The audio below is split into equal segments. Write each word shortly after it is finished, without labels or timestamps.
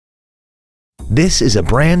This is a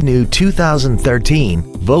brand new 2013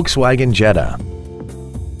 Volkswagen Jetta.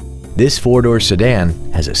 This four-door sedan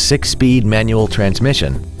has a 6-speed manual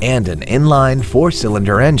transmission and an inline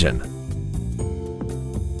 4-cylinder engine.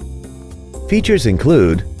 Features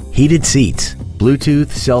include heated seats,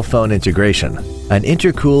 Bluetooth cell phone integration, an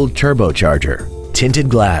intercooled turbocharger, tinted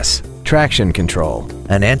glass, traction control,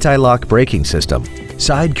 an anti-lock braking system,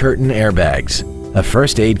 side curtain airbags, a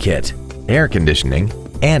first aid kit, air conditioning,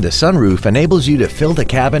 and a sunroof enables you to fill the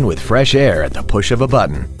cabin with fresh air at the push of a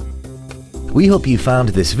button. We hope you found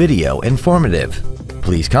this video informative.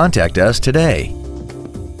 Please contact us today.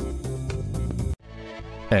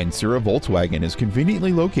 Ancira Volkswagen is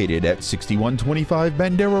conveniently located at 6125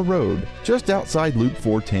 Bandera Road, just outside Loop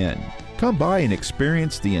 410. Come by and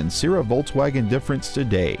experience the Ancira Volkswagen difference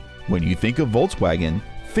today. When you think of Volkswagen,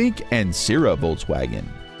 think Ancira Volkswagen.